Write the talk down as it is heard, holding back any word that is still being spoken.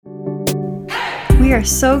We are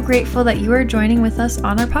so grateful that you are joining with us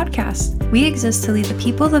on our podcast. We exist to lead the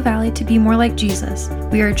people of the Valley to be more like Jesus.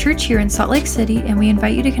 We are a church here in Salt Lake City, and we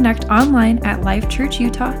invite you to connect online at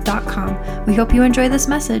lifechurchutah.com. We hope you enjoy this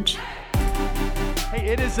message.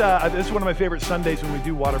 Hey, this is one of my favorite Sundays when we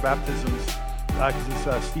do water baptisms, because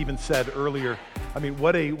as Stephen said earlier, I mean,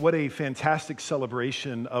 what a fantastic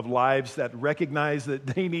celebration of lives that recognize that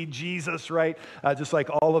they need Jesus, right? Just like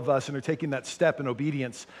all of us, and are taking that step in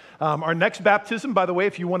obedience. Our next baptism, by the way,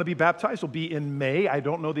 if you want to be baptized, will be in May. I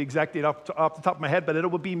don't know the exact date off the top of my head, but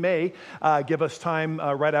it will be May. Give us time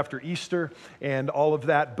right after Easter and all of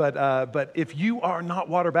that. But if you are not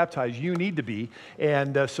water baptized, you need to be.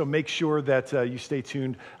 And so make sure that you stay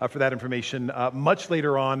tuned for that information much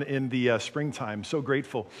later on in the springtime. So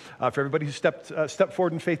grateful for everybody who stepped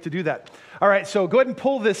forward in faith to do that. All right, so go ahead and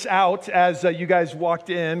pull this out as you guys walked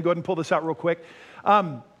in. Go ahead and pull this out real quick.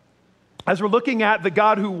 As we're looking at the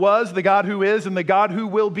God who was, the God who is, and the God who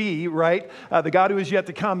will be, right? The God who is yet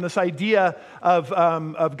to come, this idea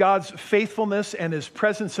of God's faithfulness and His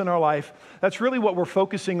presence in our life, that's really what we're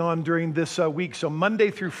focusing on during this week. So Monday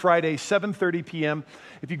through Friday, 7:30 p.m.,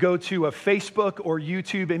 if you go to Facebook or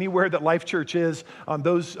YouTube, anywhere that Life Church is on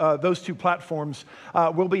those two platforms,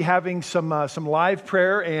 we'll be having some live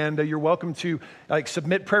prayer, and you're welcome to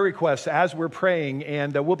submit prayer requests as we're praying,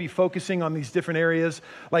 and we'll be focusing on these different areas.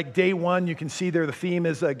 Like day one, you can see there the theme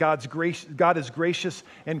is God is gracious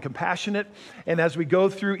and compassionate. And as we go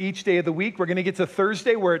through each day of the week, we're going to get to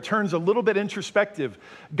Thursday where it turns a little bit introspective.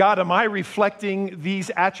 God, am I reflecting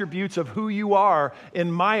these attributes of who you are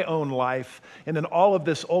in my own life? And then all of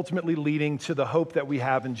this ultimately leading to the hope that we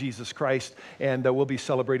have in Jesus Christ. And we'll be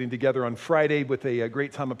celebrating together on Friday with a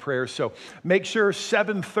great time of prayer. So make sure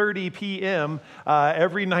 7:30 p.m.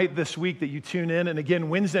 Every night this week that you tune in. And again,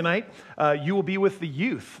 Wednesday night, you will be with the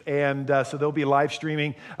youth. And so they'll be live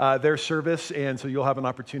streaming their service. And so you'll have an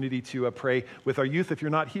opportunity to pray with our youth if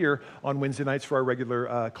you're not here on Wednesday nights for our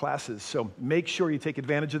regular classes. So make sure you take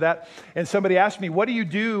advantage of that. And somebody asked me, what do you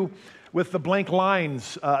do with the blank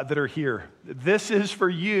lines that are here? This is for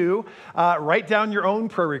you. Write down your own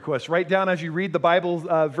prayer requests. Write down as you read the Bible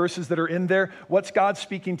verses that are in there, what's God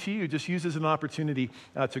speaking to you? Just use as an opportunity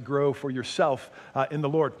to grow for yourself in the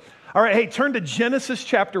Lord. All right, hey, turn to Genesis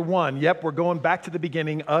chapter 1. Yep, we're going back to the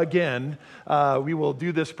beginning again. We will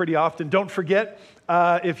do this pretty often. Don't forget,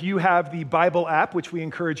 if you have the Bible app, which we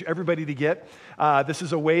encourage everybody to get, this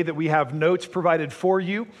is a way that we have notes provided for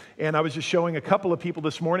you. And I was just showing a couple of people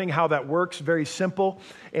this morning how that works. Very simple.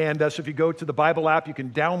 And so if you go to the Bible app, you can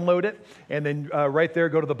download it. And then right there,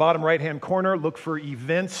 go to the bottom right-hand corner, look for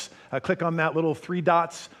events. Click on that little 3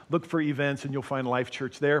 dots, look for events, and you'll find Life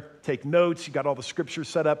Church there. Take notes. You got all the scriptures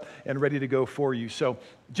set up and ready to go for you. So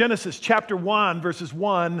Genesis chapter 1, verses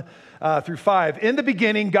 1 through 5. In the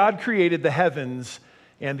beginning, God created the heavens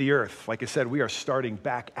and the earth. Like I said, we are starting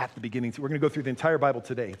back at the beginning. We're going to go through the entire Bible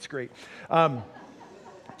today. It's great.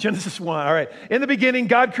 Genesis 1. All right. In the beginning,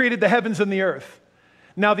 God created the heavens and the earth.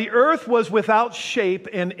 Now the earth was without shape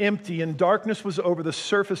and empty, and darkness was over the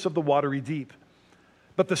surface of the watery deep.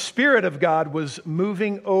 But the Spirit of God was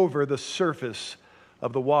moving over the surface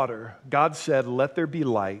of the water. God said, "Let there be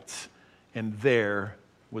light," and there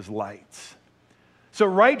was light. So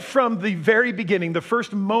right from the very beginning, the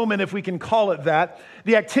first moment, if we can call it that,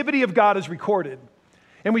 the activity of God is recorded.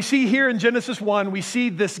 And we see here in Genesis 1, we see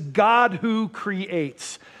this God who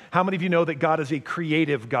creates. How many of you know that God is a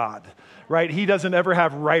creative God? Right? He doesn't ever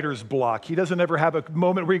have writer's block. He doesn't ever have a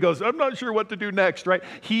moment where he goes, I'm not sure what to do next, right?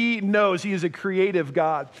 He knows he is a creative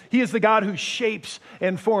God. He is the God who shapes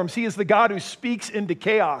and forms. He is the God who speaks into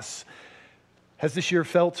chaos. Has this year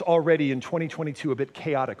felt already in 2022 a bit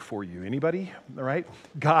chaotic for you? Anybody? All right?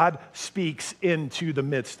 God speaks into the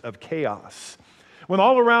midst of chaos. When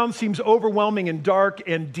all around seems overwhelming and dark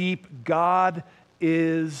and deep, God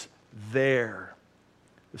is there.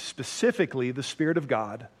 Specifically, the Spirit of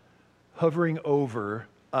God hovering over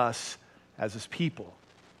us as His people,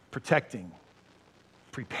 protecting,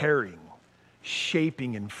 preparing,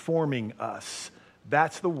 shaping, and forming us.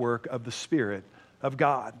 That's the work of the Spirit of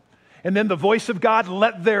God. And then the voice of God,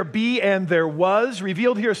 let there be, and there was.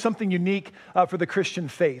 Revealed here is something unique for the Christian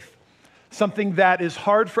faith, something that is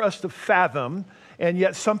hard for us to fathom, and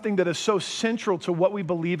yet something that is so central to what we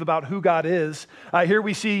believe about who God is. Here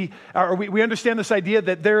we see, or we understand this idea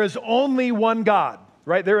that there is only one God.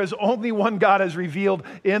 Right? There is only one God as revealed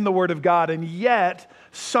in the Word of God, and yet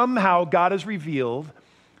somehow God is revealed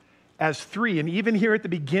as three. And even here at the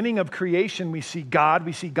beginning of creation, we see God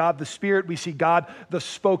the Spirit, we see God the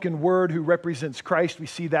spoken Word who represents Christ. We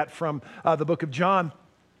see that from the book of John.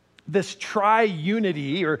 this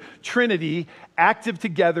tri-unity or trinity active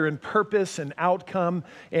together in purpose and outcome,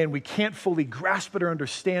 and we can't fully grasp it or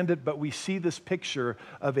understand it, but we see this picture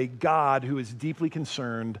of a God who is deeply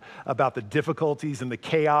concerned about the difficulties and the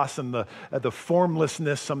chaos and the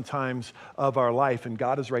formlessness sometimes of our life, and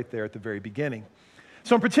God is right there at the very beginning.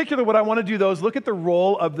 So in particular, what I want to do, though, is look at the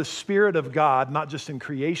role of the Spirit of God, not just in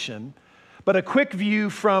creation, but a quick view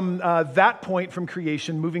from that point from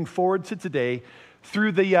creation, moving forward to today,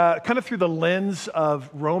 through the lens of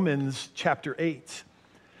Romans chapter 8.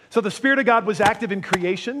 So the Spirit of God was active in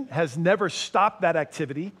creation, has never stopped that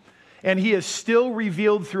activity, and he is still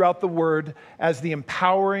revealed throughout the Word as the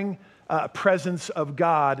empowering presence of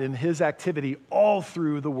God in his activity all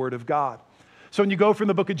through the Word of God. So when you go from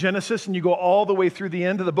the book of Genesis and you go all the way through the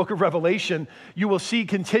end of the book of Revelation, you will see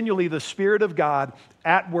continually the Spirit of God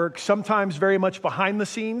at work, sometimes very much behind the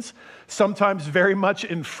scenes, sometimes very much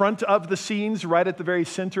in front of the scenes, right at the very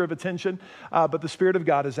center of attention. But the Spirit of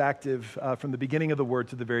God is active from the beginning of the Word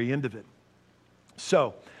to the very end of it.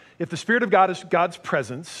 So if the Spirit of God is God's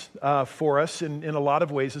presence for us in a lot of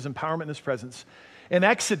ways, his empowerment and his presence, in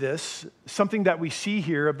Exodus, something that we see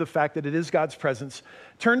here of the fact that it is God's presence,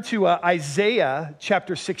 turn to Isaiah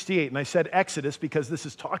chapter 68. And I said Exodus because this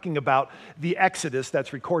is talking about the Exodus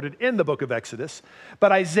that's recorded in the book of Exodus.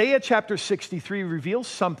 But Isaiah chapter 63 reveals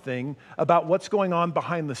something about what's going on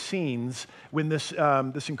behind the scenes when this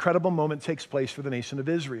incredible moment takes place for the nation of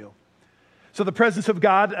Israel. So the presence of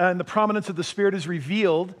God and the prominence of the Spirit is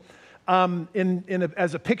revealed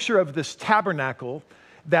as a picture of this tabernacle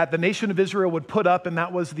that the nation of Israel would put up, and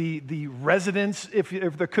that was the residence, if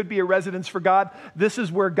there could be a residence for God. This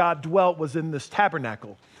is where God dwelt, was in this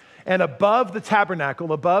tabernacle. And above the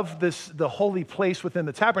tabernacle, above the holy place within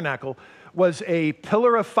the tabernacle, was a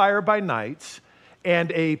pillar of fire by night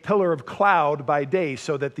and a pillar of cloud by day,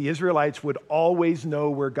 so that the Israelites would always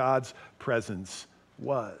know where God's presence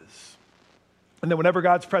was. And then whenever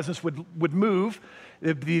God's presence would move,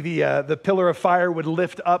 the pillar of fire would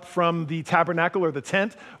lift up from the tabernacle or the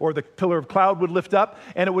tent, or the pillar of cloud would lift up,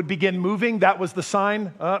 and it would begin moving. That was the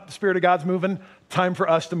sign. The Spirit of God's moving. Time for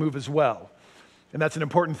us to move as well. And that's an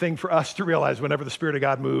important thing for us to realize. Whenever the Spirit of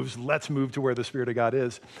God moves, let's move to where the Spirit of God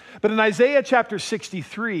is. But in Isaiah chapter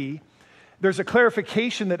 63, there's a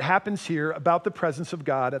clarification that happens here about the presence of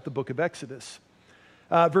God at the book of Exodus.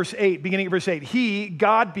 Verse 8, beginning of verse 8, he,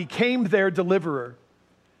 God, became their deliverer.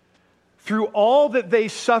 Through all that they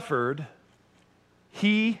suffered,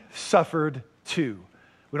 he suffered too.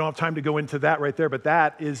 We don't have time to go into that right there, but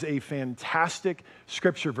that is a fantastic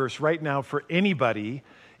scripture verse right now for anybody.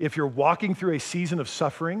 If you're walking through a season of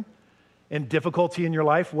suffering and difficulty in your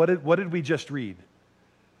life, what did we just read?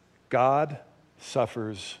 God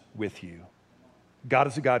suffers with you. God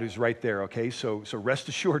is a God who's right there, okay? So rest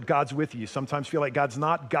assured, God's with you. You sometimes feel like God's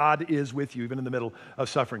not. God is with you, even in the middle of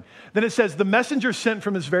suffering. Then it says, the messenger sent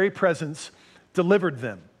from his very presence delivered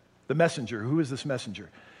them. The messenger, who is this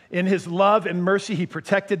messenger? In his love and mercy, he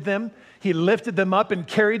protected them. He lifted them up and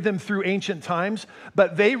carried them through ancient times,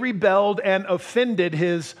 but they rebelled and offended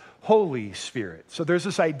his Holy Spirit. So there's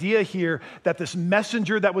this idea here that this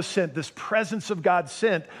messenger that was sent, this presence of God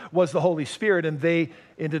sent, was the Holy Spirit, and they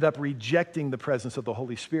ended up rejecting the presence of the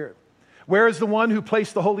Holy Spirit. Where is the one who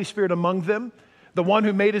placed the Holy Spirit among them? The one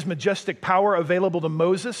who made his majestic power available to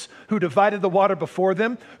Moses, who divided the water before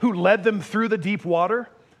them, who led them through the deep water?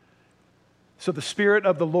 So the Spirit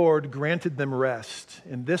of the Lord granted them rest.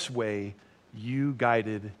 In this way, you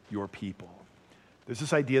guided your people. There's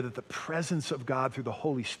this idea that the presence of God through the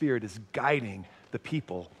Holy Spirit is guiding the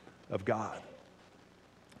people of God.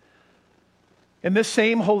 And this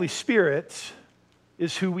same Holy Spirit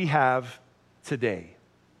is who we have today,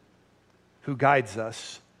 who guides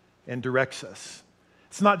us and directs us.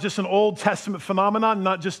 It's not just an Old Testament phenomenon,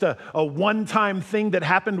 not just a one-time thing that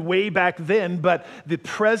happened way back then, but the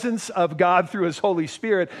presence of God through his Holy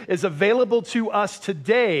Spirit is available to us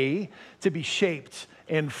today to be shaped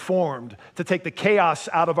and formed, to take the chaos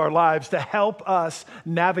out of our lives, to help us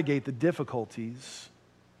navigate the difficulties.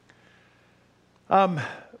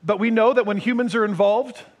 But we know that when humans are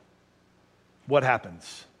involved, what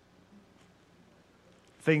happens?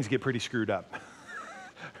 Things get pretty screwed up.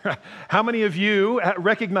 How many of you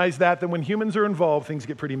recognize that when humans are involved, things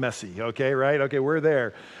get pretty messy, okay, right? Okay, we're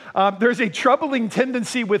there. There's a troubling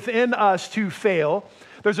tendency within us to fail.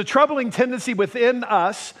 There's a troubling tendency within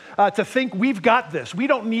us to think we've got this. We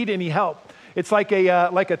don't need any help. It's like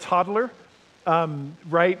a toddler,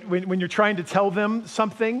 right? When you're trying to tell them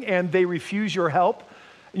something and they refuse your help,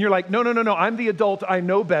 and you're like, no, I'm the adult, I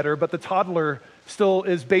know better, but the toddler still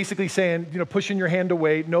is basically saying, pushing your hand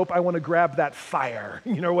away. Nope, I want to grab that fire,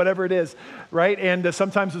 whatever it is, right? And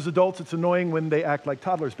sometimes as adults, it's annoying when they act like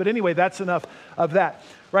toddlers. But anyway, that's enough of that,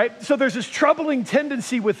 right? So there's this troubling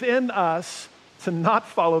tendency within us to not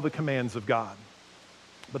follow the commands of God.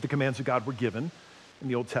 But the commands of God were given in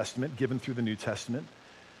the Old Testament, given through the New Testament.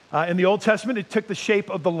 In the Old Testament, it took the shape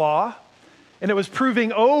of the law, and it was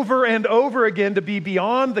proving over and over again to be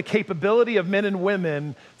beyond the capability of men and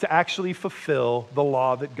women to actually fulfill the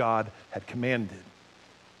law that God had commanded.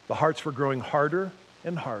 The hearts were growing harder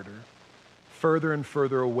and harder, further and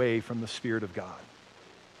further away from the Spirit of God.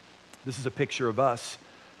 This is a picture of us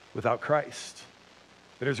without Christ.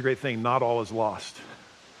 But here's a great thing, not all is lost.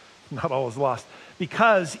 Not all is lost.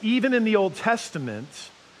 Because even in the Old Testament,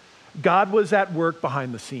 God was at work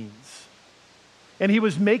behind the scenes. And he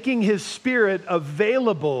was making his Spirit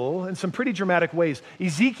available in some pretty dramatic ways.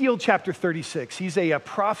 Ezekiel chapter 36, he's a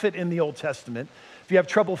prophet in the Old Testament. If you have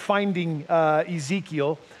trouble finding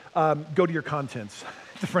Ezekiel, go to your contents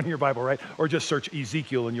at the front of your Bible, right? Or just search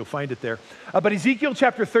Ezekiel and you'll find it there. But Ezekiel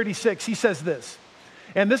chapter 36, he says this,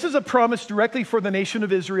 and this is a promise directly for the nation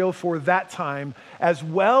of Israel for that time, as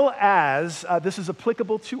well as this is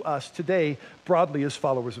applicable to us today broadly as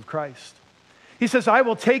followers of Christ. He says, I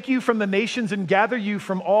will take you from the nations and gather you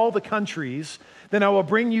from all the countries. Then I will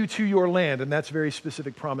bring you to your land. And that's a very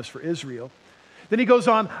specific promise for Israel. Then he goes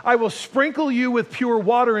on, I will sprinkle you with pure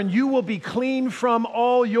water and you will be clean from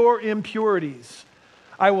all your impurities.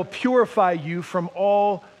 I will purify you from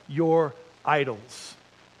all your idols.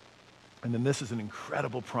 And then this is an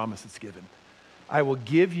incredible promise that's given. I will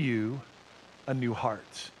give you a new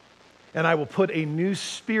heart and I will put a new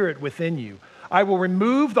spirit within you. I will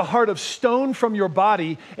remove the heart of stone from your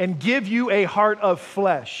body and give you a heart of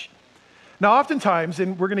flesh. Now, oftentimes,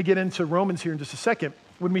 and we're going to get into Romans here in just a second,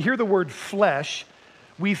 when we hear the word flesh,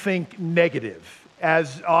 we think negative.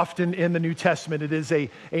 As often in the New Testament, it is a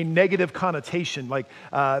negative connotation, like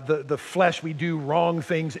the flesh, we do wrong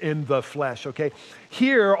things in the flesh, okay?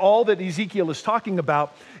 Here, all that Ezekiel is talking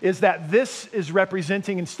about is that this is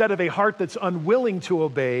representing, instead of a heart that's unwilling to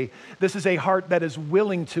obey, this is a heart that is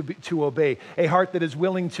willing to obey, a heart that is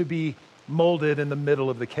willing to be molded in the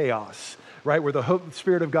middle of the chaos, right? Where the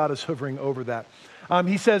Spirit of God is hovering over that.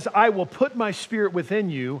 He says, I will put my Spirit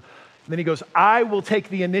within you. And then he goes, I will take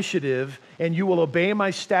the initiative and you will obey my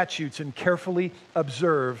statutes and carefully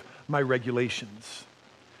observe my regulations.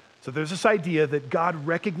 So there's this idea that God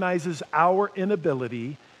recognizes our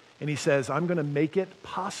inability and he says, I'm going to make it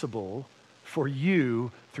possible for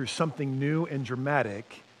you through something new and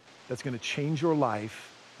dramatic that's going to change your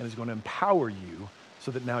life and is going to empower you so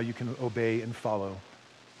that now you can obey and follow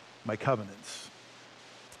my covenants.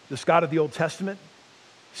 This God of the Old Testament,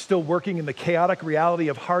 still working in the chaotic reality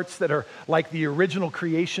of hearts that are like the original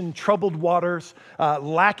creation, troubled waters,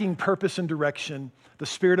 lacking purpose and direction, the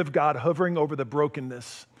Spirit of God hovering over the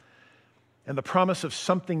brokenness, and the promise of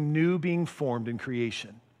something new being formed in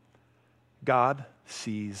creation. God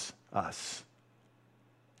sees us.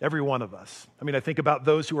 Every one of us. I mean, I think about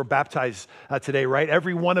those who were baptized today, right?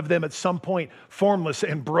 Every one of them at some point formless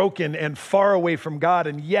and broken and far away from God,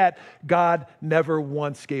 and yet God never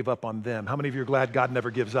once gave up on them. How many of you are glad God never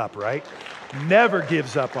gives up, right? Never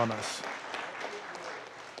gives up on us.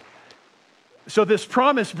 So this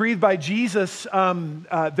promise breathed by Jesus,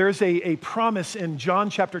 there's a promise in John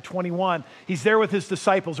chapter 21. He's there with his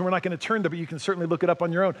disciples, and we're not going to turn there, but you can certainly look it up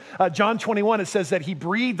on your own. John 21, it says that he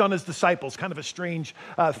breathed on his disciples, kind of a strange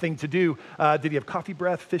thing to do. Did he have coffee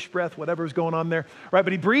breath, fish breath, whatever was going on there? Right,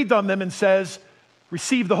 but he breathed on them and says,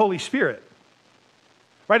 receive the Holy Spirit.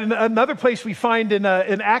 Right, in another place we find in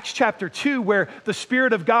Acts chapter 2 where the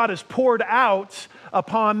Spirit of God is poured out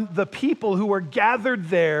upon the people who were gathered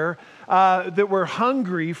there that were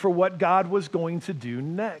hungry for what God was going to do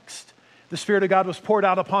next. The Spirit of God was poured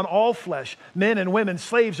out upon all flesh, men and women,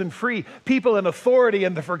 slaves and free, people in authority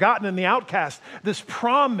and the forgotten and the outcast. This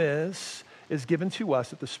promise is given to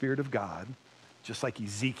us that the Spirit of God, just like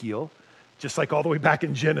Ezekiel, just like all the way back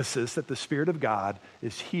in Genesis, that the Spirit of God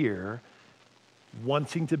is here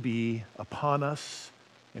wanting to be upon us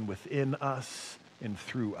and within us and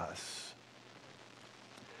through us.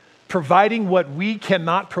 Providing what we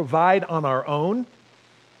cannot provide on our own,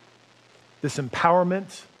 this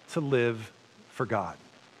empowerment to live for God.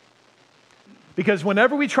 Because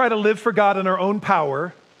whenever we try to live for God in our own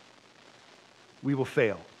power, we will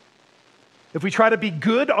fail. If we try to be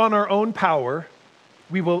good on our own power,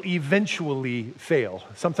 we will eventually fail.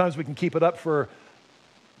 Sometimes we can keep it up for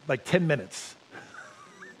like 10 minutes.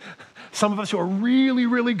 Some of us who are really,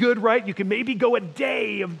 really good, right? You can maybe go a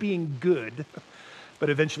day of being good. but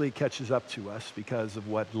eventually it catches up to us because of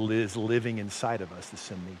what is living inside of us, the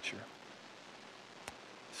sin nature.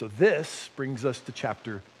 So this brings us to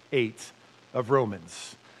chapter 8 of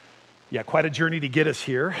Romans. Yeah, quite a journey to get us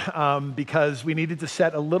here because we needed to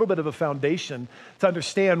set a little bit of a foundation to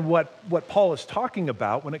understand what Paul is talking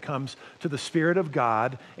about when it comes to the Spirit of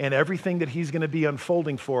God and everything that he's going to be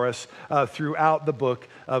unfolding for us throughout the book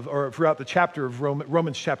or throughout the chapter of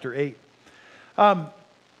Romans chapter 8.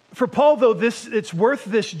 For Paul, though, it's worth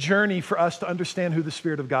this journey for us to understand who the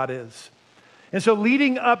Spirit of God is. And so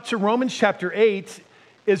leading up to Romans chapter 8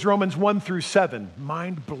 is Romans 1 through 7.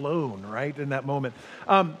 Mind blown, right, in that moment.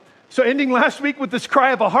 So ending last week with this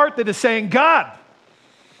cry of a heart that is saying, God,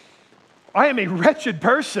 I am a wretched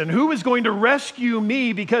person. Who is going to rescue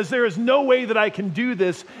me? Because there is no way that I can do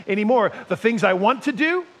this anymore. The things I want to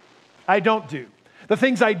do, I don't do. The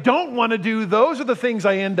things I don't want to do, those are the things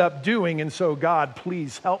I end up doing. And so, God,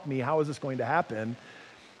 please help me. How is this going to happen?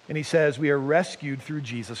 And he says, we are rescued through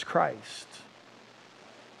Jesus Christ.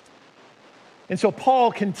 And so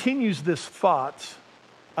Paul continues this thought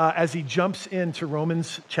as he jumps into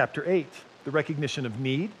Romans chapter 8, the recognition of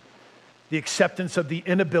need, the acceptance of the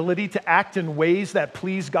inability to act in ways that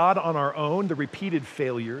please God on our own, the repeated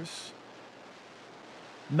failures.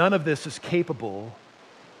 None of this is capable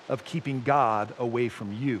of keeping God away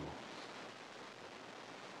from you.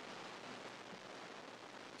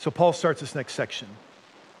 So Paul starts this next section.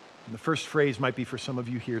 And the first phrase might be for some of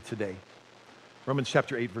you here today. Romans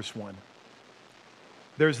chapter 8, verse 1.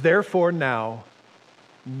 There's therefore now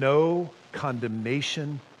no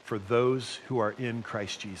condemnation for those who are in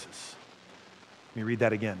Christ Jesus. Let me read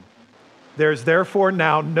that again. There's therefore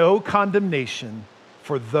now no condemnation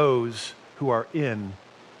for those who are in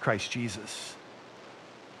Christ Jesus.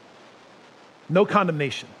 No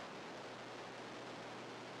condemnation.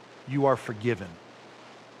 You are forgiven.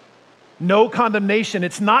 No condemnation.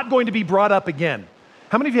 It's not going to be brought up again.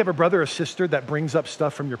 How many of you have a brother or sister that brings up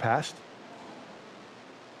stuff from your past?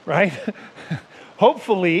 Right?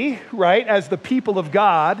 Hopefully, right, as the people of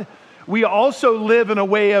God, we also live in a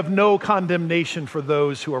way of no condemnation for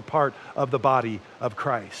those who are part of the body of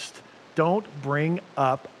Christ. Don't bring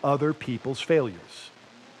up other people's failures.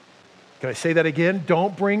 Can I say that again?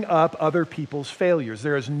 Don't bring up other people's failures.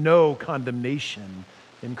 There is no condemnation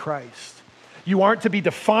in Christ. You aren't to be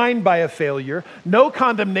defined by a failure. No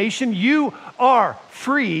condemnation. You are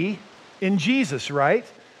free in Jesus, right?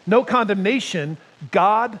 No condemnation.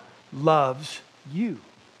 God loves you.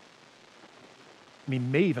 I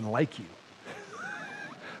mean, may even like you.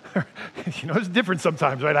 You know, it's different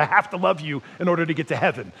sometimes, right? I have to love you in order to get to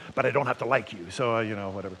heaven, but I don't have to like you. So,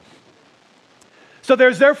 whatever. So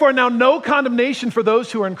there's therefore now no condemnation for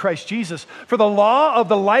those who are in Christ Jesus. For the law of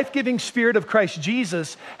the life-giving Spirit of Christ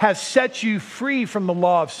Jesus has set you free from the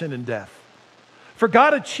law of sin and death. For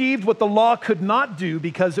God achieved what the law could not do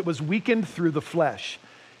because it was weakened through the flesh.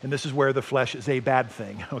 And this is where the flesh is a bad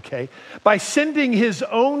thing, okay? By sending his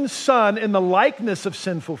own Son in the likeness of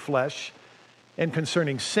sinful flesh, and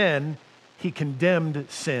concerning sin, he condemned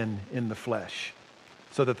sin in the flesh,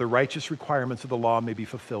 so that the righteous requirements of the law may be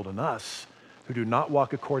fulfilled in us, who do not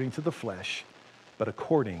walk according to the flesh, but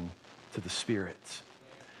according to the Spirit.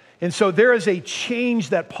 And so there is a change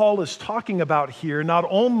that Paul is talking about here. Not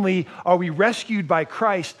only are we rescued by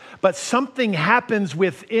Christ, but something happens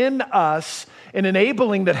within us, an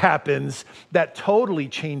enabling that happens that totally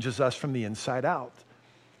changes us from the inside out.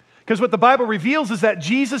 Because what the Bible reveals is that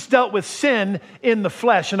Jesus dealt with sin in the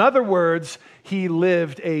flesh. In other words, he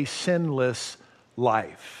lived a sinless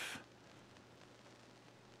life.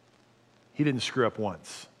 He didn't screw up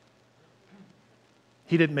once.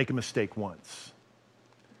 He didn't make a mistake once.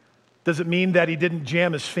 Does it mean that he didn't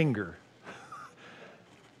jam his finger?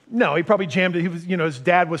 No, he probably jammed it. He was, his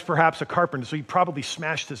dad was perhaps a carpenter, so he probably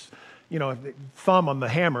smashed his, thumb on the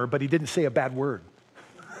hammer, but he didn't say a bad word.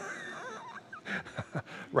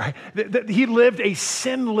 Right? He lived a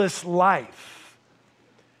sinless life.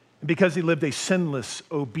 And because he lived a sinless,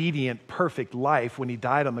 obedient, perfect life, when he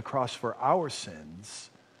died on the cross for our sins,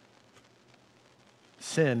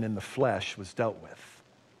 sin in the flesh was dealt with.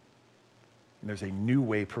 And there's a new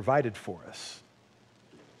way provided for us.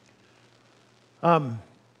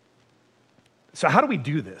 So how do we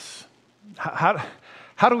do this?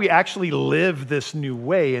 How do we actually live this new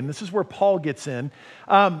way? And this is where Paul gets in.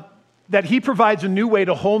 That he provides a new way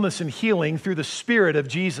to wholeness and healing through the Spirit of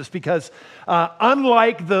Jesus. Because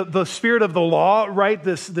unlike the spirit of the law, right,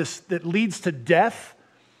 this that leads to death,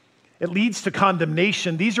 it leads to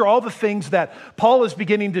condemnation. These are all the things that Paul is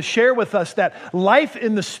beginning to share with us, that life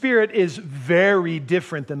in the Spirit is very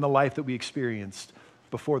different than the life that we experienced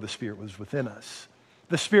before the Spirit was within us.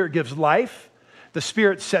 The Spirit gives life. The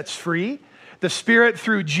Spirit sets free. The Spirit,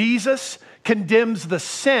 through Jesus, condemns the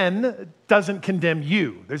sin, doesn't condemn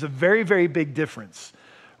you. There's a very, very big difference,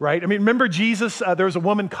 right? I mean, remember Jesus, there was a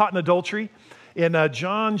woman caught in adultery in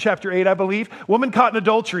John chapter 8, I believe. Woman caught in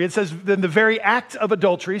adultery. It says in the very act of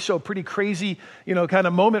adultery, so a pretty crazy, kind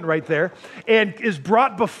of moment right there, and is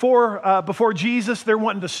brought before Jesus. They're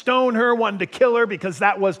wanting to stone her, wanting to kill her because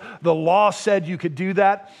that was the law said you could do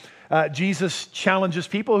that. Jesus challenges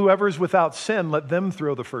people, whoever is without sin, let them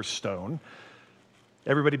throw the first stone.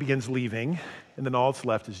 Everybody begins leaving, and then all that's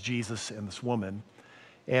left is Jesus and this woman.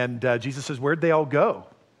 And Jesus says, where'd they all go?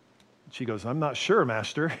 She goes, I'm not sure,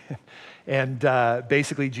 Master. And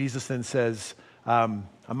basically Jesus then says, I'm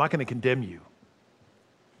not going to condemn you,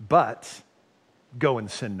 but go and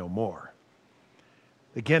sin no more.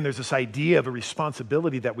 Again, there's this idea of a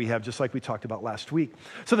responsibility that we have, just like we talked about last week.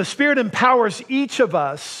 So the Spirit empowers each of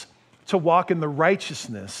us to walk in the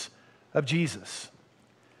righteousness of Jesus.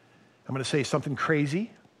 I'm going to say something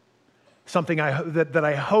crazy, something that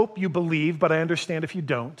I hope you believe, but I understand if you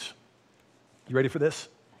don't. You ready for this?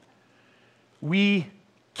 We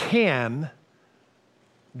can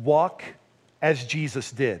walk as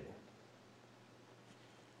Jesus did.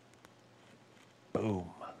 Boom.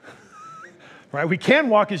 Right? We can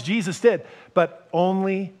walk as Jesus did, but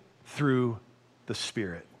only through the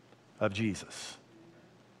Spirit of Jesus.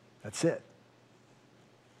 That's it.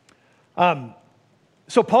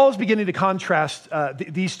 So Paul is beginning to contrast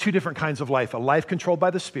these two different kinds of life, a life controlled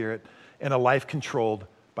by the Spirit and a life controlled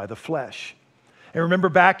by the flesh. And remember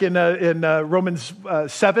back in Romans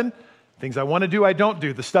 7, things I want to do, I don't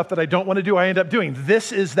do. The stuff that I don't want to do, I end up doing.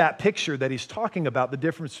 This is that picture that he's talking about, the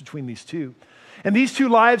difference between these two. And these two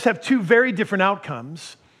lives have two very different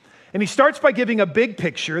outcomes. And he starts by giving a big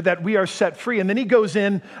picture that we are set free. And then he goes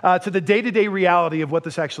in to the day-to-day reality of what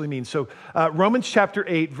this actually means. So Romans chapter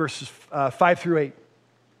 8, verses 5 through 8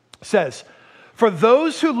 says, for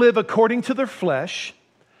those who live according to their flesh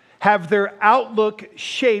have their outlook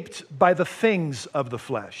shaped by the things of the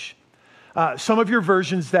flesh. Some of your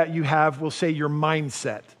versions that you have will say your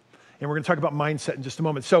mindset. And we're going to talk about mindset in just a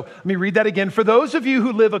moment. So let me read that again. For those of you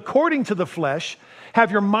who live according to the flesh,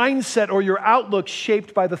 have your mindset or your outlook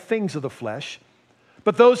shaped by the things of the flesh.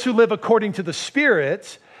 But those who live according to the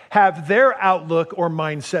Spirit have their outlook or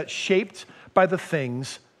mindset shaped by the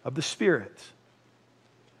things of the Spirit.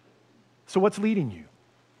 So what's leading you?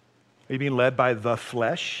 Are you being led by the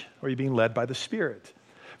flesh, or are you being led by the Spirit?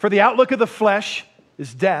 For the outlook of the flesh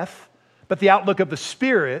is death, but the outlook of the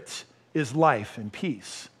Spirit is life and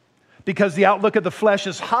peace. Because the outlook of the flesh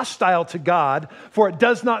is hostile to God, for it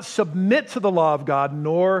does not submit to the law of God,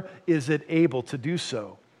 nor is it able to do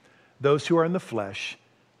so. Those who are in the flesh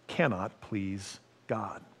cannot please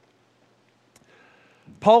God.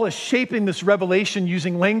 Paul is shaping this revelation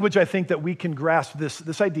using language, I think, that we can grasp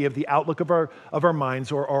this idea of the outlook of our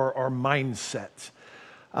minds or our mindset.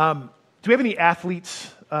 Do we have any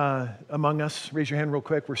athletes among us? Raise your hand real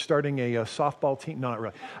quick. We're starting a softball team. No, not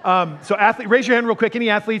really. So raise your hand real quick. Any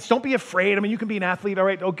athletes? Don't be afraid. I mean, you can be an athlete. All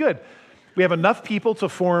right. Oh, good. We have enough people to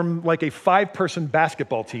form like a 5-person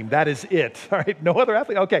basketball team. That is it. All right. No other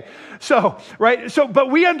athlete. Okay. So, right. So,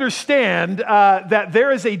 but we understand that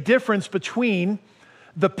there is a difference between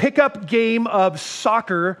the pickup game of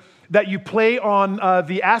soccer that you play on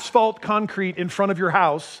the asphalt concrete in front of your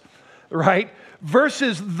house, right?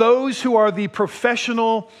 Versus those who are the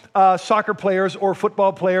professional soccer players or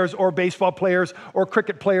football players or baseball players or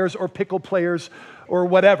cricket players or pickle players or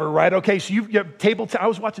whatever, right? Okay, so you have I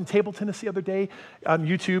was watching table tennis the other day on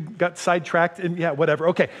YouTube, got sidetracked, and yeah, whatever.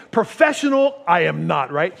 Okay, professional, I am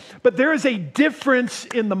not, right? But there is a difference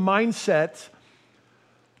in the mindset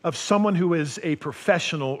of someone who is a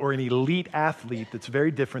professional or an elite athlete that's very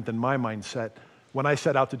different than my mindset when I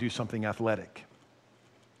set out to do something athletic.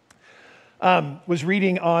 Was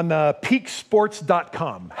reading on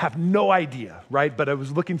peaksports.com. Have no idea, right? But I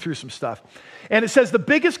was looking through some stuff. And it says the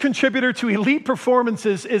biggest contributor to elite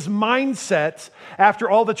performances is mindset after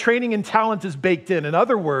all the training and talent is baked in. In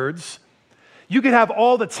other words, you could have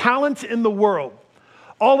all the talent in the world,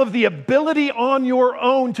 all of the ability on your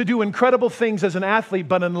own to do incredible things as an athlete,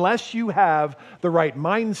 but unless you have the right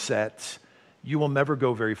mindset, you will never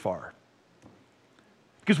go very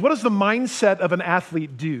Because what does the mindset of an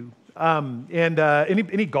athlete do?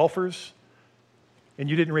 Any golfers? And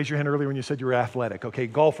you didn't raise your hand earlier when you said you were athletic. Okay,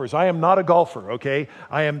 golfers. I am not a golfer, okay?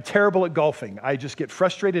 I am terrible at golfing. I just get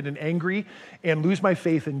frustrated and angry and lose my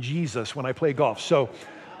faith in Jesus when I play golf. So,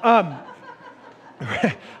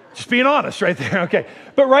 just being honest right there, okay.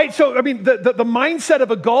 But right, so I mean, the mindset of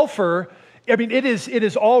a golfer I mean, it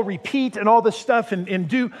is all repeat and all this stuff and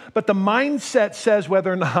do, but the mindset says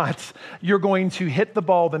whether or not you're going to hit the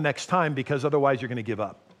ball the next time, because otherwise you're going to give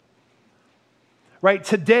up. Right?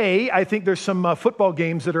 Today, I think there's some football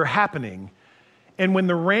games that are happening. And when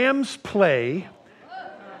the Rams play,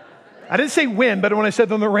 I didn't say win, but when I said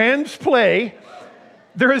when the Rams play,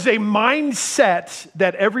 there is a mindset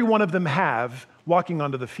that every one of them have walking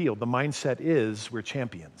onto the field. The mindset is we're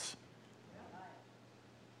champions.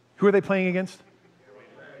 Who are they playing against?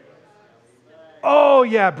 Oh,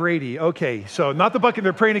 yeah, Brady. Okay, so not the Buccaneers.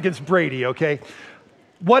 They're praying against Brady, okay?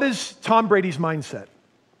 What is Tom Brady's mindset?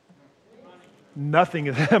 Nothing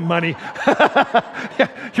is money. Yeah,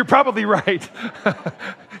 you're probably right.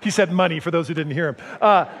 He said money for those who didn't hear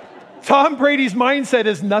him. Tom Brady's mindset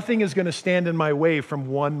is nothing is going to stand in my way from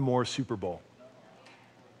one more Super Bowl.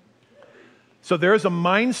 So there's a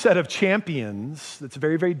mindset of champions that's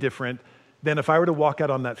very, very different than if I were to walk out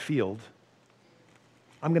on that field,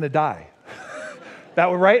 I'm going to die. That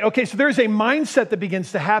would, right? Okay, so there's a mindset that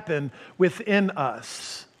begins to happen within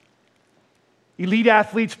us. Elite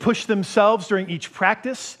athletes push themselves during each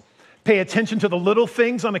practice, pay attention to the little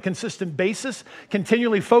things on a consistent basis,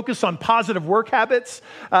 continually focus on positive work habits.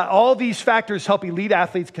 All these factors help elite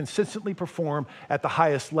athletes consistently perform at the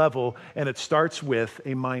highest level, and it starts with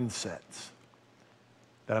a mindset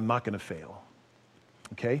that I'm not going to fail,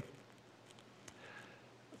 okay?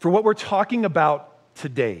 For what we're talking about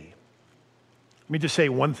today, let me just say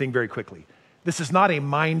one thing very quickly. This is not a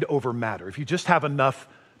mind over matter. If you just have enough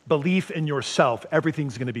belief in yourself,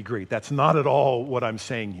 everything's going to be great. That's not at all what I'm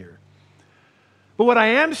saying here. But what I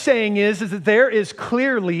am saying is that there is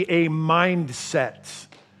clearly a mindset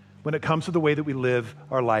when it comes to the way that we live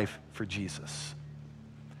our life for Jesus.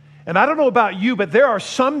 And I don't know about you, but there are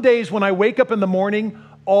some days when I wake up in the morning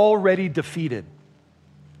already defeated.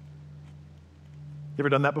 You ever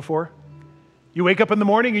done that before? You wake up in the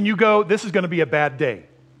morning and you go, this is going to be a bad day.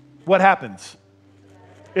 What happens?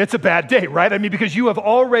 It's a bad day, right? I mean, because you have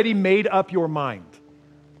already made up your mind.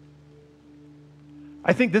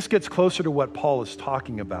 I think this gets closer to what Paul is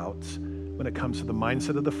talking about when it comes to the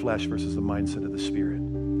mindset of the flesh versus the mindset of the Spirit.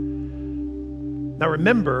 Now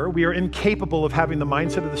remember, we are incapable of having the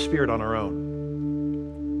mindset of the Spirit on our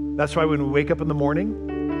own. That's why when we wake up in the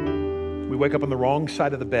morning, we wake up on the wrong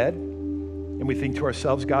side of the bed, and we think to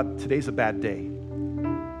ourselves, God, today's a bad day.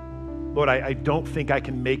 Lord, I don't think I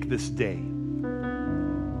can make this day.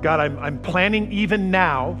 God, I'm planning even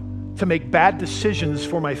now to make bad decisions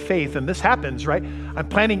for my faith, and this happens, right? I'm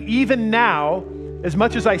planning even now, as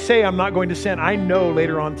much as I say I'm not going to sin, I know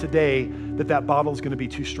later on today that bottle is going to be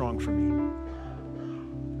too strong for me.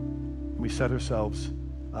 We set ourselves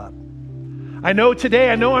up. I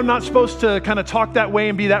know I'm not supposed to kind of talk that way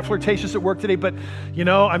and be that flirtatious at work today, but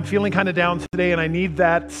I'm feeling kind of down today and I need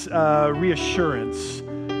that reassurance.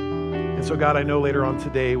 And so God, I know later on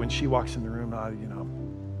today when she walks in the room,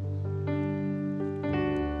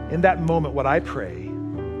 in that moment, what I pray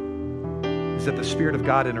is that the Spirit of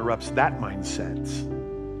God interrupts that mindset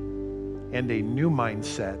and a new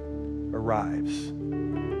mindset arrives.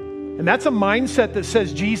 And that's a mindset that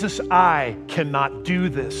says, Jesus, I cannot do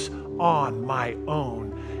this on my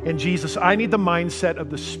own. And Jesus, I need the mindset of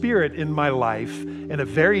the Spirit in my life in a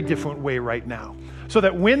very different way right now. So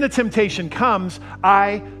that when the temptation comes,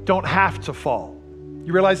 I don't have to fall.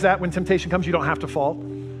 You realize that when temptation comes, you don't have to fall?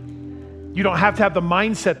 You don't have to have the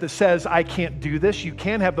mindset that says, I can't do this. You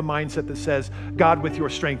can have the mindset that says, God, with your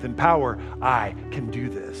strength and power, I can do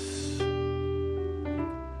this.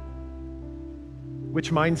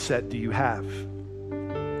 Which mindset do you have?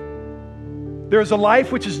 There is a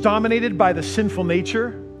life which is dominated by the sinful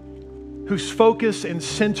nature, whose focus and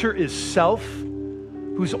center is self,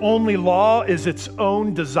 whose only law is its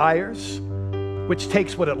own desires, which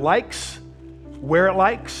takes what it likes, where it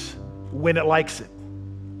likes, when it likes it.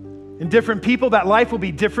 In different people, that life will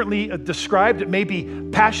be differently described. It may be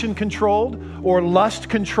passion controlled, or lust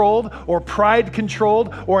controlled, or pride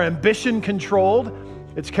controlled, or ambition controlled.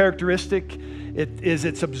 Its characteristic is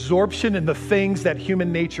its absorption in the things that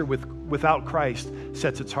human nature without Christ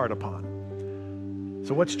sets its heart upon.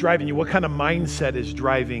 So what's driving you? What kind of mindset is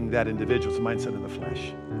driving that individual? It's the mindset of the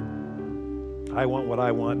flesh. I want what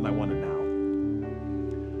I want, and I want it now.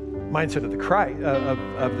 Mindset of the Christ,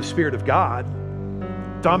 of the Spirit of God,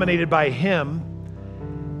 dominated by Him,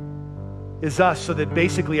 is us, so that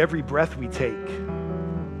basically every breath we take,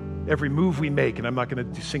 every move we make, and I'm not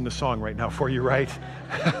going to sing the song right now for you, right?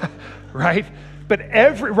 Right? But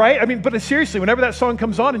but seriously, whenever that song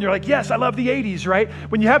comes on and you're like, yes, I love the 80s, right?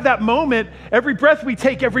 When you have that moment, every breath we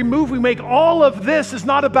take, every move we make, all of this is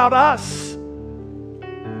not about us,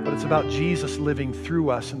 but it's It's about Jesus living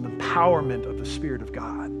through us and the empowerment of the Spirit of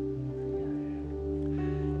God.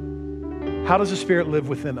 How does the Spirit live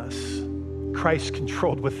within us? Christ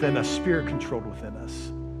controlled within us, Spirit controlled within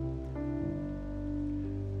us.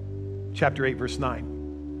 Chapter 8, verse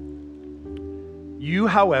 9. You,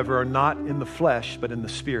 however, are not in the flesh, but in the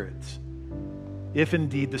Spirit, if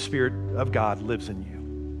indeed the Spirit of God lives in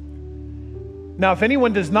you. Now, if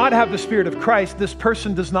anyone does not have the Spirit of Christ, this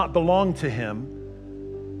person does not belong to him.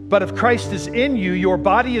 But if Christ is in you, your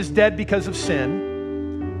body is dead because of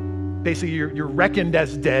sin. Basically, you're reckoned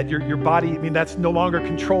as dead. Your body, that's no longer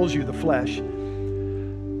controls you, the flesh.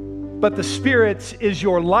 But the Spirit is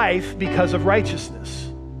your life because of righteousness.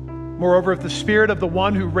 Moreover, if the Spirit of the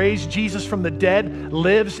one who raised Jesus from the dead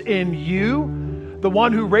lives in you, the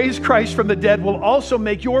one who raised Christ from the dead will also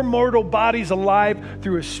make your mortal bodies alive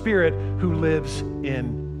through a Spirit who lives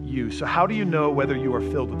in you. So how do you know whether you are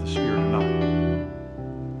filled with the Spirit or not?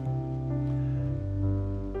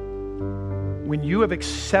 When you have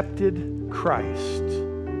accepted Christ,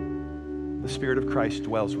 the Spirit of Christ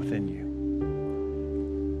dwells within you.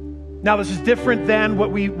 Now, this is different than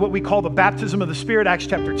what we call the baptism of the Spirit, Acts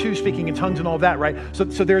chapter 2, speaking in tongues and all that, right? So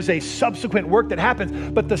there's a subsequent work that happens,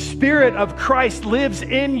 but the Spirit of Christ lives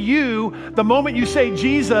in you. The moment you say,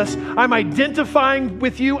 Jesus, I'm identifying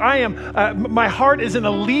with you. My heart is in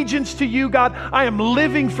allegiance to you, God. I am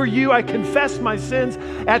living for you. I confess my sins.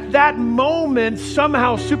 At that moment,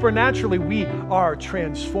 somehow supernaturally, we are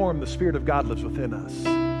transformed. The Spirit of God lives within us.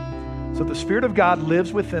 So the Spirit of God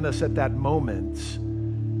lives within us at that moment.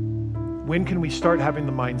 When can we start having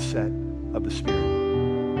the mindset of the Spirit?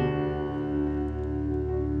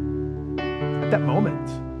 At that moment.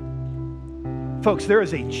 Folks, there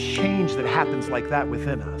is a change that happens like that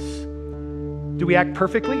within us. Do we act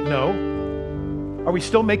perfectly? No. Are we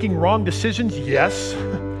still making wrong decisions? Yes.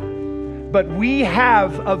 But we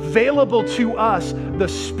have available to us the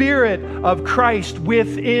Spirit of Christ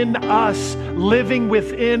within us, living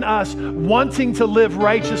within us, wanting to live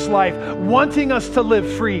righteous life, wanting us to live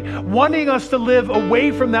free, wanting us to live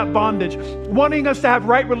away from that bondage, wanting us to have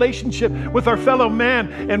right relationship with our fellow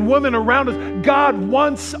man and woman around us. God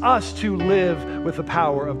wants us to live with the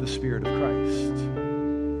power of the Spirit of Christ.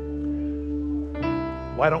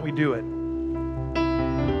 Why don't we do it?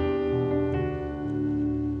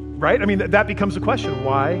 Right? That becomes the question.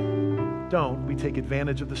 Why don't we take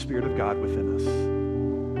advantage of the Spirit of God within us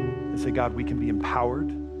and say, God, we can be empowered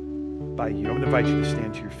by you. I'm going to invite you to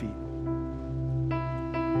stand to your feet.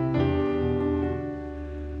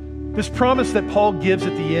 This promise that Paul gives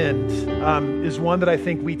at the end is one that I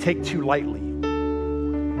think we take too lightly.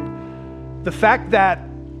 The fact that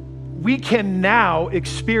we can now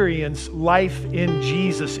experience life in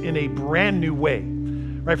Jesus in a brand new way.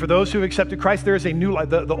 Right, for those who have accepted Christ, there is a new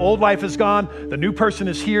life. The old life is gone. The new person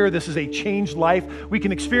is here. This is a changed life. We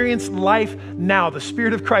can experience life now, the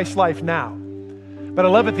Spirit of Christ's life now. But I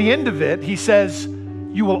love at the end of it, he says,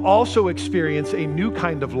 you will also experience a new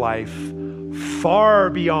kind of life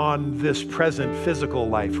far beyond this present physical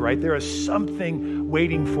life, right? There is something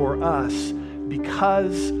waiting for us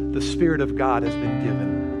because the Spirit of God has been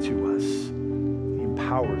given to us. He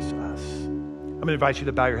empowers us. I'm going to invite you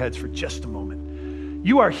to bow your heads for just a moment.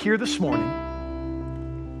 You are here this morning,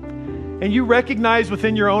 and you recognize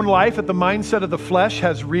within your own life that the mindset of the flesh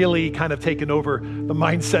has really kind of taken over the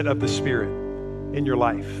mindset of the Spirit in your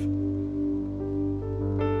life.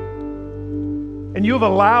 And you have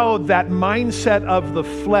allowed that mindset of the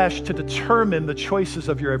flesh to determine the choices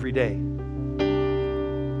of your everyday.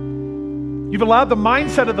 You've allowed the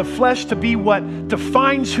mindset of the flesh to be what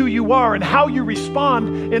defines who you are and how you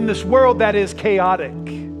respond in this world that is chaotic.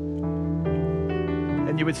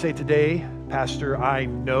 And you would say today, Pastor, I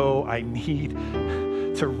know I need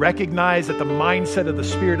to recognize that the mindset of the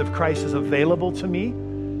Spirit of Christ is available to me.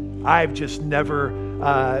 I've just never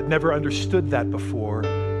understood that before.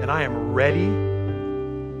 And I am ready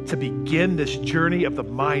to begin this journey of the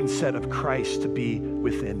mindset of Christ to be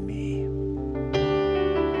within me.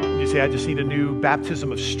 You say, I just need a new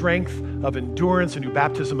baptism of strength, of endurance, a new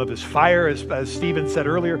baptism of his fire, as Stephen said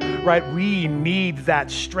earlier, right? We need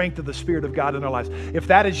that strength of the Spirit of God in our lives. If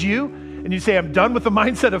that is you, and you say, I'm done with the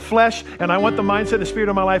mindset of flesh, and I want the mindset of Spirit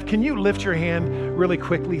in my life, can you lift your hand really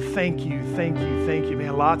quickly? Thank you, thank you, thank you,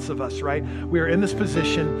 man. Lots of us, right? We are in this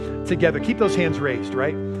position together. Keep those hands raised,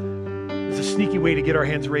 right? It's a sneaky way to get our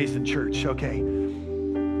hands raised in church, okay?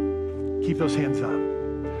 Keep those hands up.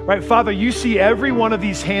 Right, Father, you see every one of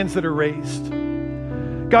these hands that are raised.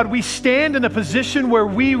 God, we stand in a position where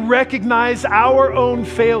we recognize our own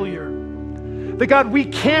failure. That God, we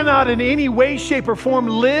cannot in any way, shape, or form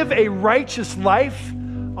live a righteous life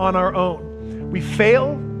on our own. We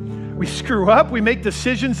fail. We screw up. We make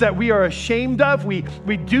decisions that we are ashamed of. We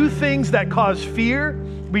do things that cause fear.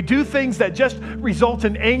 We do things that just result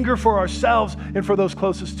in anger for ourselves and for those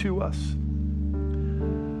closest to us.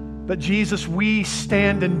 But Jesus, we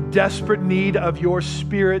stand in desperate need of your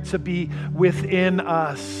Spirit to be within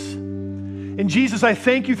us. And Jesus, I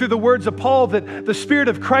thank you through the words of Paul that the Spirit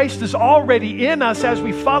of Christ is already in us as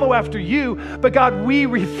we follow after you. But God, we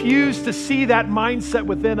refuse to see that mindset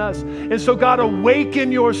within us. And so God,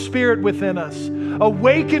 awaken your Spirit within us.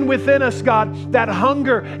 Awaken within us, God, that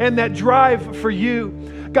hunger and that drive for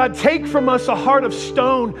you. God, take from us a heart of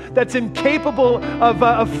stone that's incapable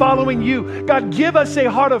of following you. God, give us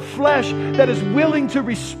a heart of flesh that is willing to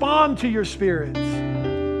respond to your Spirit.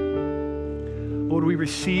 Lord, we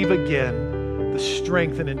receive again the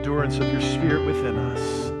strength and endurance of your Spirit within us.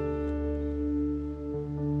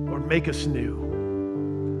 Lord, make us new.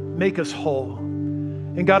 Make us whole.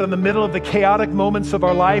 And God, in the middle of the chaotic moments of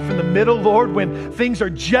our life, in the middle, Lord, when things are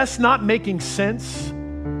just not making sense,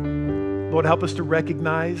 Lord, help us to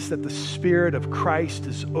recognize that the Spirit of Christ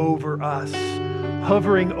is over us,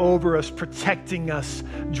 hovering over us, protecting us,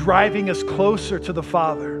 driving us closer to the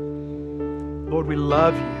Father. Lord, we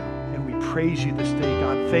love you and we praise you this day,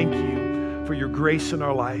 God. Thank you for your grace in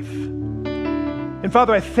our life. And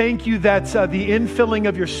Father, I thank you that the infilling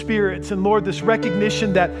of your Spirit, and Lord, this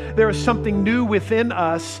recognition that there is something new within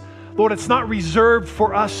us, Lord, it's not reserved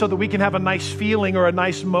for us so that we can have a nice feeling or a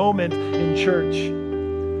nice moment in church.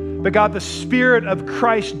 But God, the Spirit of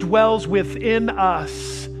Christ dwells within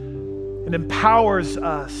us and empowers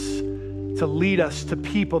us to lead us to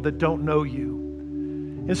people that don't know you.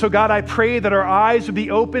 And so God, I pray that our eyes would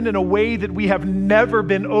be opened in a way that we have never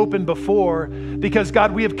been opened before, because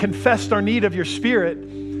God, we have confessed our need of your Spirit.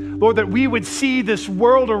 Lord, that we would see this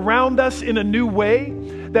world around us in a new way,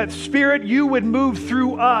 that Spirit, you would move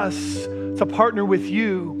through us to partner with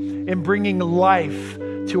you in bringing life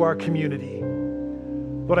to our community.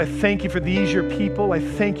 Lord, I thank you for these, your people. I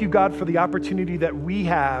thank you, God, for the opportunity that we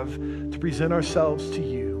have to present ourselves to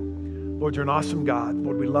you. Lord, you're an awesome God.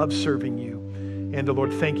 Lord, we love serving you. And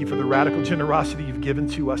Lord, thank you for the radical generosity you've given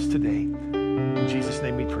to us today. In Jesus'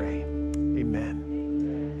 name we pray.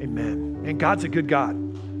 Amen. Amen. And God's a good God,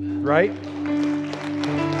 right?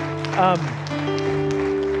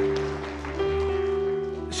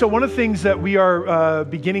 So one of the things that we are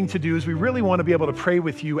beginning to do is we really want to be able to pray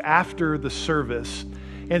with you after the service.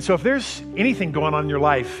 And so if there's anything going on in your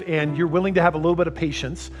life and you're willing to have a little bit of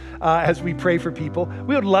patience as we pray for people,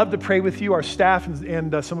 we would love to pray with you. Our staff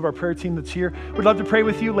and some of our prayer team that's here would love to pray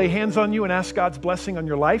with you, lay hands on you, and ask God's blessing on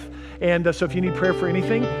your life. And so if you need prayer for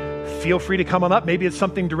anything, feel free to come on up. Maybe it's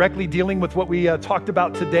something directly dealing with what we talked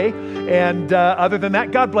about today. And other than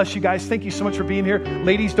that, God bless you guys. Thank you so much for being here.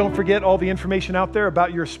 Ladies, don't forget all the information out there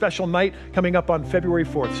about your special night coming up on February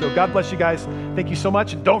 4th. So God bless you guys. Thank you so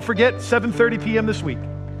much. And don't forget, 7:30 p.m. this week.